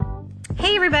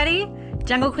everybody,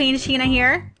 Jungle Queen Sheena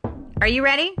here. Are you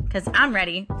ready? Because I'm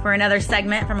ready for another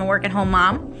segment from a work-at-home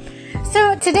mom.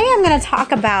 So today I'm going to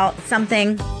talk about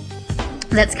something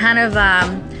that's kind of, I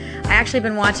actually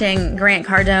been watching Grant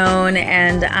Cardone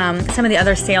and some of the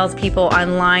other salespeople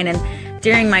online, and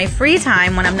during my free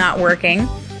time when I'm not working,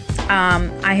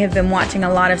 I have been watching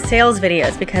a lot of sales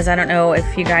videos because I don't know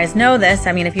if you guys know this.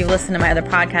 I mean, if you've listened to my other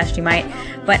podcast, you might,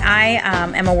 but I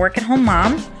am a work-at-home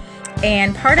mom.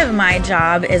 And part of my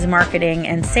job is marketing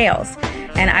and sales.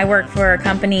 And I work for a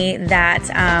company that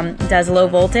does low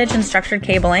voltage and structured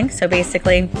cabling. So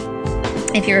basically,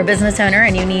 if you're a business owner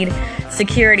and you need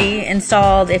security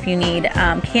installed, if you need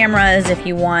cameras, if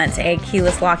you want a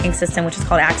keyless locking system, which is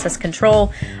called access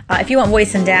control, if you want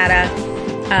voice and data,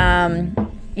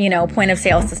 point of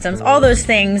sale systems, all those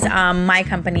things my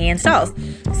company installs.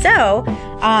 So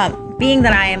being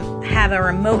that I have a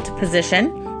remote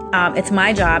position, it's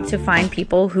my job to find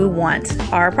people who want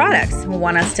our products, who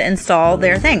want us to install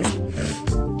their things.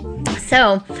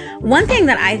 So one thing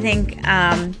that I think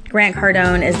Grant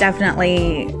Cardone is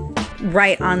definitely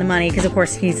right on the money, because of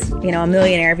course he's a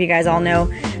millionaire, if you guys all know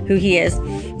who he is.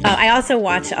 I also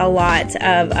watch a lot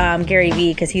of Gary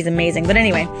Vee because he's amazing. But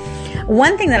anyway,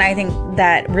 one thing that I think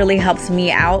that really helps me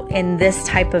out in this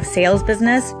type of sales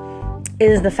business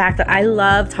is the fact that I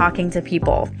love talking to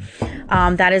people.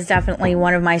 That is definitely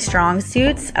one of my strong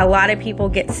suits. A lot of people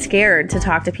get scared to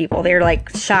talk to people. They're like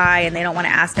shy and they don't want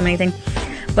to ask them anything.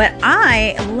 But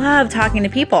I love talking to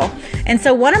people. And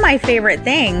so one of my favorite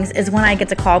things is when I get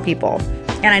to call people.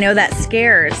 And I know that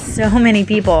scares so many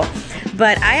people.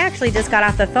 But I actually just got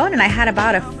off the phone and I had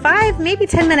about a 5, maybe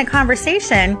 10-minute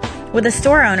conversation with a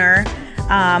store owner.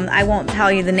 I won't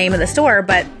tell you the name of the store,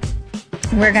 but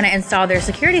we're going to install their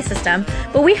security system.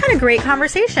 But we had a great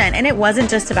conversation, and it wasn't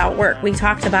just about work. We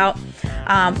talked about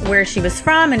where she was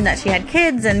from and that she had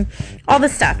kids and all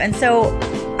this stuff. And so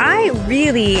I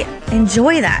really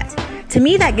enjoy that. To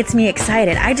me, that gets me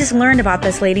excited. I just learned about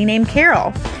this lady named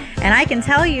Carol, and I can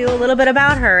tell you a little bit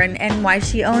about her and why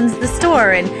she owns the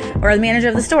store or the manager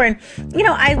of the store. And,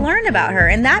 I learned about her,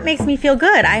 and that makes me feel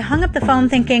good. I hung up the phone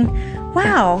thinking,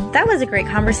 wow, that was a great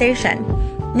conversation.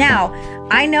 Now,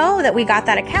 I know that we got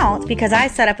that account because I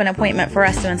set up an appointment for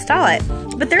us to install it.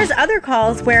 But there's other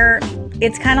calls where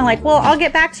it's kind of like, well, I'll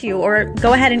get back to you, or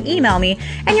go ahead and email me,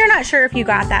 and you're not sure if you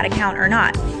got that account or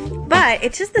not. But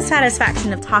it's just the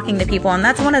satisfaction of talking to people. And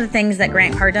that's one of the things that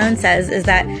Grant Cardone says is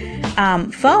that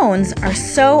phones are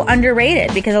so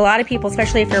underrated, because a lot of people,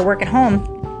 especially if you're work at home,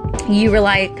 you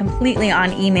rely completely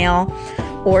on email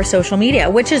or social media,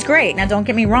 which is great. Now, don't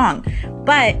get me wrong,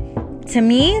 but to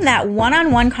me, that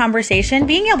one-on-one conversation,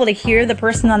 being able to hear the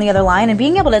person on the other line and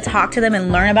being able to talk to them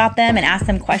and learn about them and ask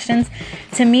them questions,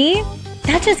 to me,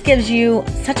 that just gives you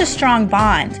such a strong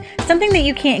bond. Something that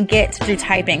you can't get through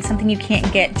typing, something you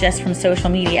can't get just from social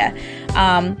media.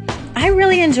 I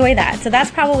really enjoy that. So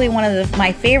that's probably one of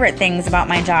my favorite things about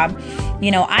my job.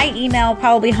 I email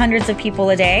probably hundreds of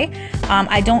people a day.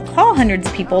 I don't call hundreds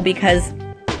of people because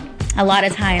a lot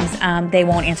of times they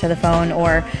won't answer the phone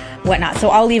or whatnot. So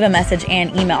I'll leave a message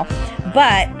and email.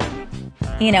 But,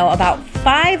 about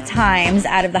 5 times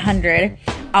out of the 100,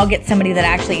 I'll get somebody that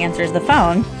actually answers the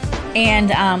phone.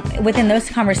 And within those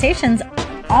conversations,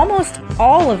 almost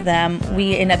all of them,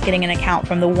 we end up getting an account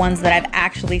from the ones that I've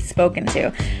actually spoken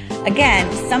to.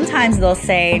 Again, sometimes they'll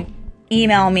say,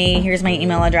 email me, here's my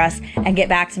email address, and get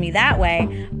back to me that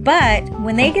way. But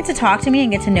when they get to talk to me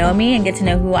and get to know me and get to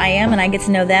know who I am and I get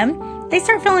to know them, they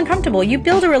start feeling comfortable. You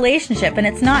build a relationship, and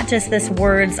it's not just this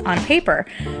words on paper.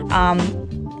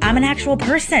 I'm an actual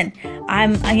person.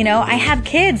 I have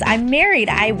kids. I'm married.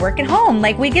 I work at home.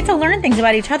 Like, we get to learn things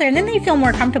about each other, and then they feel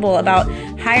more comfortable about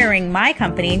hiring my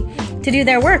company to do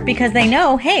their work because they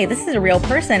know, hey, this is a real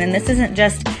person, and this isn't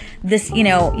just this,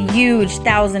 huge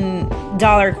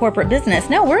 $1,000 corporate business.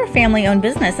 No, we're a family-owned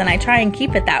business, and I try and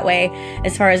keep it that way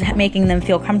as far as making them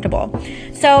feel comfortable.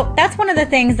 So that's one of the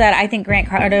things that I think Grant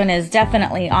Cardone is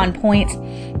definitely on point.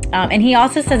 And he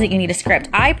also says that you need a script.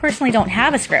 I personally don't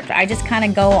have a script. I just kind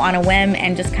of go on a whim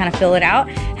and just kind of fill it out.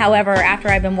 However, after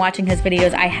I've been watching his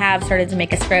videos, I have started to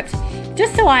make a script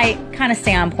just so I kind of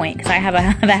stay on point, because I have a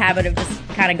habit of just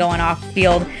kind of going off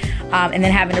field and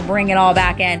then having to bring it all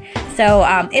back in. So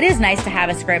it is nice to have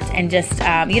a script and just,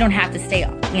 you don't have to stay,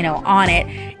 on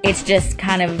it. It's just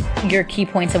kind of your key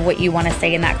points of what you want to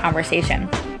say in that conversation.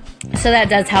 So that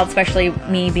does help, especially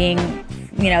me being,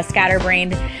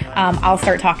 scatterbrained. I'll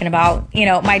start talking about,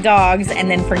 my dogs and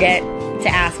then forget to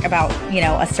ask about,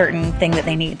 a certain thing that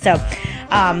they need. So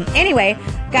anyway,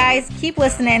 guys, keep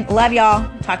listening. Love y'all.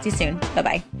 Talk to you soon.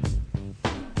 Bye-bye.